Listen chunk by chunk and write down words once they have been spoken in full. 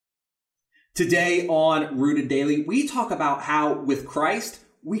Today on Rooted Daily, we talk about how with Christ,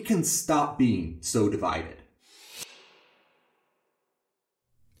 we can stop being so divided.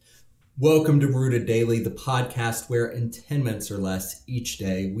 Welcome to Rooted Daily, the podcast where in 10 minutes or less each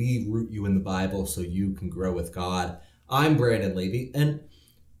day, we root you in the Bible so you can grow with God. I'm Brandon Levy, and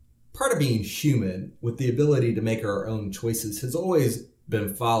part of being human with the ability to make our own choices has always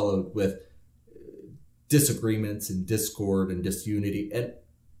been followed with disagreements and discord and disunity. And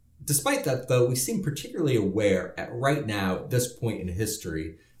despite that, though, we seem particularly aware at right now, at this point in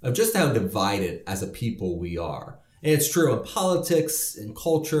history, of just how divided as a people we are. And it's true in politics, in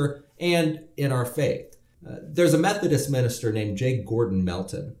culture, and in our faith. There's a Methodist minister named J. Gordon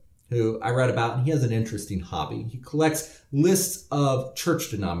Melton, who I read about, and he has an interesting hobby. He collects lists of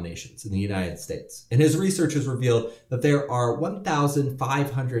church denominations in the United States. And his research has revealed that there are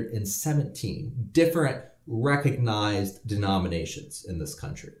 1,517 different recognized denominations in this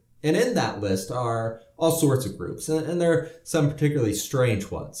country. And in that list are all sorts of groups. And there are some particularly strange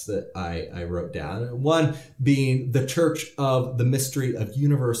ones that I wrote down. One being the Church of the Mystery of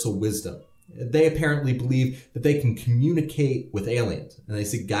Universal Wisdom. They apparently believe that they can communicate with aliens, and they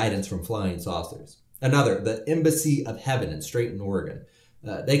seek guidance from flying saucers. Another, the Embassy of Heaven in Stratton, Oregon.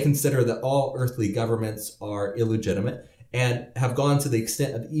 They consider that all earthly governments are illegitimate and have gone to the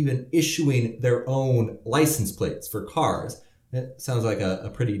extent of even issuing their own license plates for cars. It sounds like a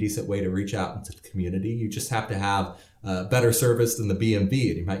pretty decent way to reach out into the community. You just have to have better service than the BMV,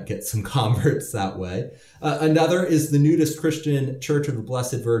 and you might get some converts that way. Another is the Nudist Christian Church of the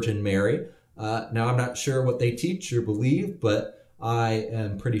Blessed Virgin Mary. Now, I'm not sure what they teach or believe, but I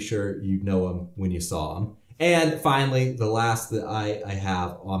am pretty sure you know them when you saw them. And finally, the last that I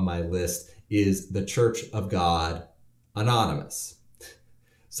have on my list is the Church of God Anonymous.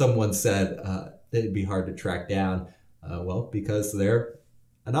 Someone said it'd be hard to track down. Well, because they're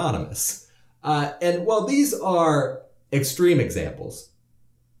anonymous. And while these are extreme examples,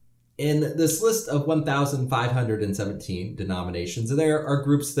 in this list of 1,517 denominations, there are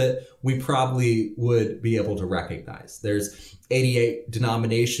groups that we probably would be able to recognize. There's 88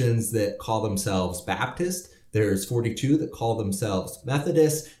 denominations that call themselves Baptist. There's 42 that call themselves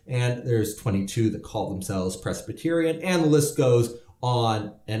Methodist, and there's 22 that call themselves Presbyterian, and the list goes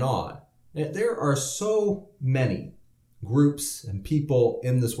on and on. And there are so many groups and people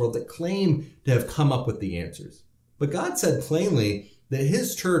in this world that claim to have come up with the answers. But God said plainly that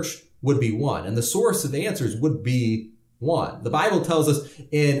his church would be one, and the source of the answers would be one. The Bible tells us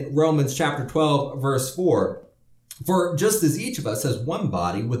in Romans chapter 12, verse 4, "For just as each of us has one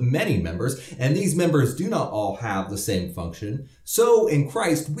body with many members, and these members do not all have the same function, so in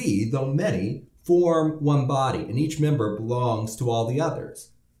Christ we, though many, form one body, and each member belongs to all the others."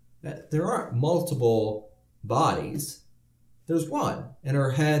 There aren't multiple bodies. There's one, and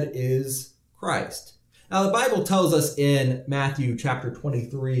our head is Christ. Now, the Bible tells us in Matthew chapter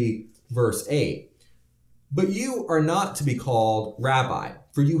 23, verse 8, "But you are not to be called rabbi,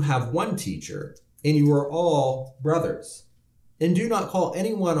 for you have one teacher, and you are all brothers. And do not call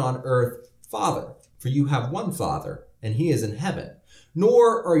anyone on earth Father, for you have one Father, and he is in heaven.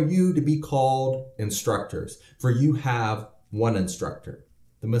 Nor are you to be called instructors, for you have one instructor,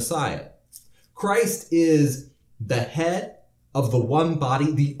 the Messiah." Christ is the head of the one body,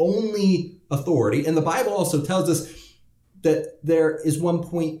 the only authority. And the Bible also tells us that there is one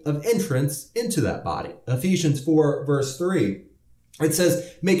point of entrance into that body. Ephesians 4, verse 3, it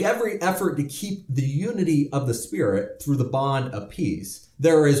says, "Make every effort to keep the unity of the Spirit through the bond of peace.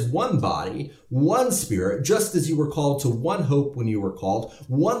 There is one body, one Spirit, just as you were called to one hope when you were called,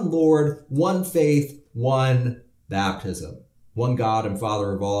 one Lord, one faith, one baptism, one God and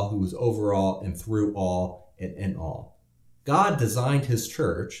Father of all, who is over all and through all and in all." God designed his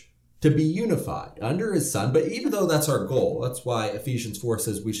church to be unified under his Son, but even though that's our goal, that's why Ephesians 4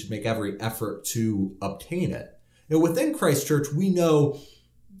 says we should make every effort to obtain it. Now, within Christ's church, we know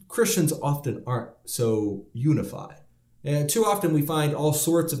Christians often aren't so unified. And too often we find all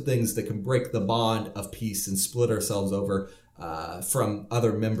sorts of things that can break the bond of peace and split ourselves over from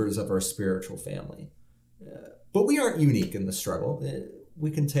other members of our spiritual family. But we aren't unique in the struggle.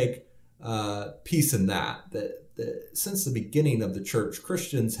 We can take peace in that since the beginning of the church,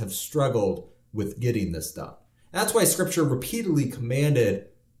 Christians have struggled with getting this done. That's why Scripture repeatedly commanded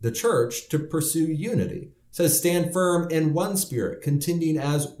the church to pursue unity. It says, "Stand firm in one spirit, contending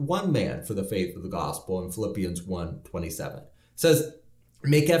as one man for the faith of the gospel," in Philippians 1:27. It says,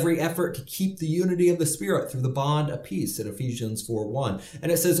 "Make every effort to keep the unity of the Spirit through the bond of peace," in Ephesians 4:1.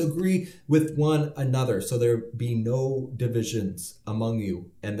 And it says, "Agree with one another, so there be no divisions among you,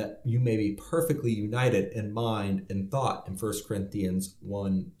 and that you may be perfectly united in mind and thought," in 1 Corinthians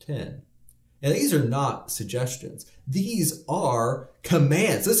 1:10. And these are not suggestions. These are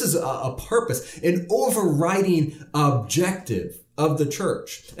commands. This is a purpose, an overriding objective of the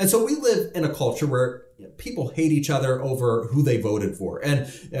church. And so we live in a culture where people hate each other over who they voted for.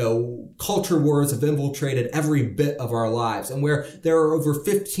 And culture wars have infiltrated every bit of our lives. And where there are over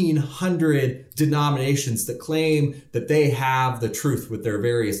 1,500 denominations that claim that they have the truth with their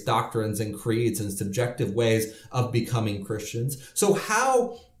various doctrines and creeds and subjective ways of becoming Christians. So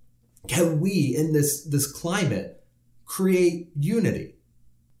how can we, in this climate, create unity?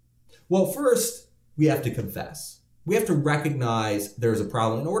 Well, first, we have to confess. We have to recognize there's a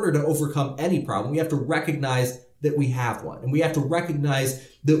problem. In order to overcome any problem, we have to recognize that we have one. And we have to recognize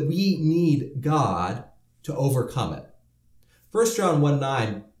that we need God to overcome it. 1 John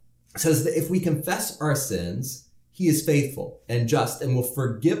 1:9 says that if we confess our sins, he is faithful and just and will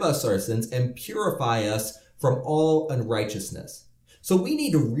forgive us our sins and purify us from all unrighteousness. So we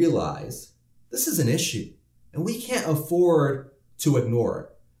need to realize this is an issue and we can't afford to ignore it.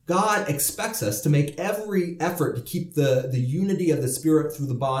 God expects us to make every effort to keep the unity of the Spirit through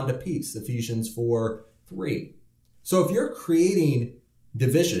the bond of peace, Ephesians 4:3. So if you're creating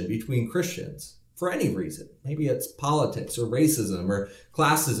division between Christians for any reason, maybe it's politics or racism or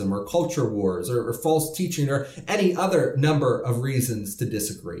classism or culture wars or false teaching or any other number of reasons to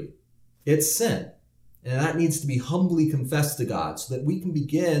disagree, it's sin. And that needs to be humbly confessed to God so that we can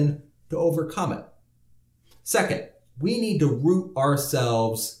begin to overcome it. Second, we need to root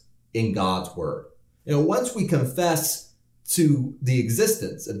ourselves in God's word. Once we confess to the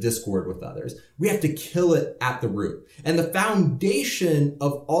existence of discord with others, we have to kill it at the root. And the foundation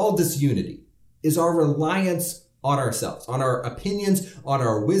of all disunity is our reliance on ourselves, on our opinions, on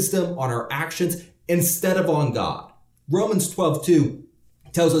our wisdom, on our actions, instead of on God. Romans 12:2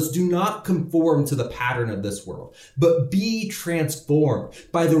 tells us, do not conform to the pattern of this world, but be transformed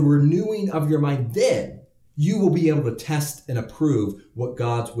by the renewing of your mind. Then you will be able to test and approve what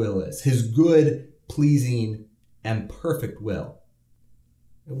God's will is, his good, pleasing, and perfect will.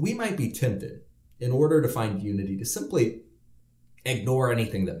 And we might be tempted, in order to find unity, to simply ignore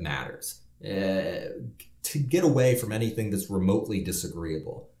anything that matters, to get away from anything that's remotely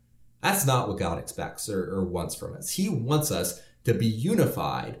disagreeable. That's not what God expects or wants from us. He wants us to be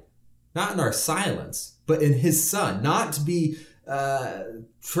unified, not in our silence, but in his Son, not to be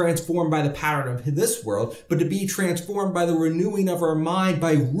transformed by the pattern of this world, but to be transformed by the renewing of our mind,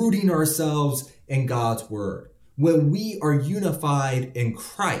 by rooting ourselves in God's word. When we are unified in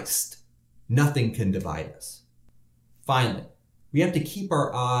Christ, nothing can divide us. Finally, we have to keep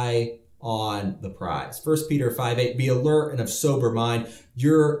our eye on the prize. 1 Peter 5:8, be alert and of sober mind.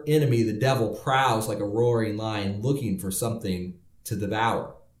 Your enemy, the devil, prowls like a roaring lion looking for something to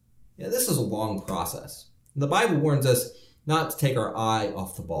devour. This is a long process. The Bible warns us not to take our eye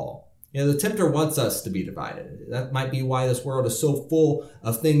off the ball. The tempter wants us to be divided. That might be why this world is so full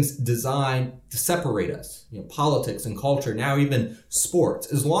of things designed to separate us. Politics and culture, now even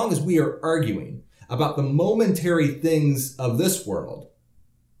sports. As long as we are arguing about the momentary things of this world,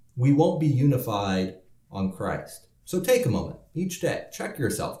 we won't be unified on Christ. So take a moment each day, check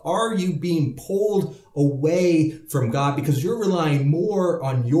yourself. Are you being pulled away from God because you're relying more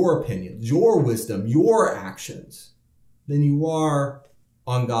on your opinions, your wisdom, your actions than you are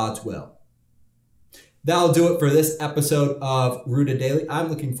on God's will? That'll do it for this episode of Rooted Daily. I'm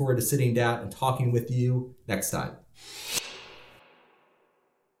looking forward to sitting down and talking with you next time.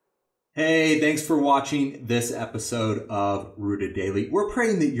 Hey, thanks for watching this episode of Rooted Daily. We're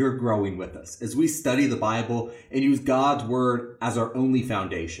praying that you're growing with us as we study the Bible and use God's word as our only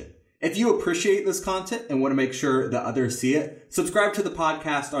foundation. If you appreciate this content and want to make sure that others see it, subscribe to the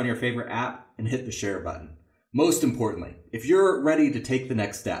podcast on your favorite app and hit the share button. Most importantly, if you're ready to take the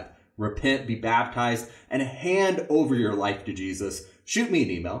next step, repent, be baptized, and hand over your life to Jesus, shoot me an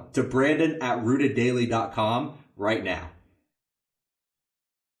email to brandon@rooteddaily.com right now.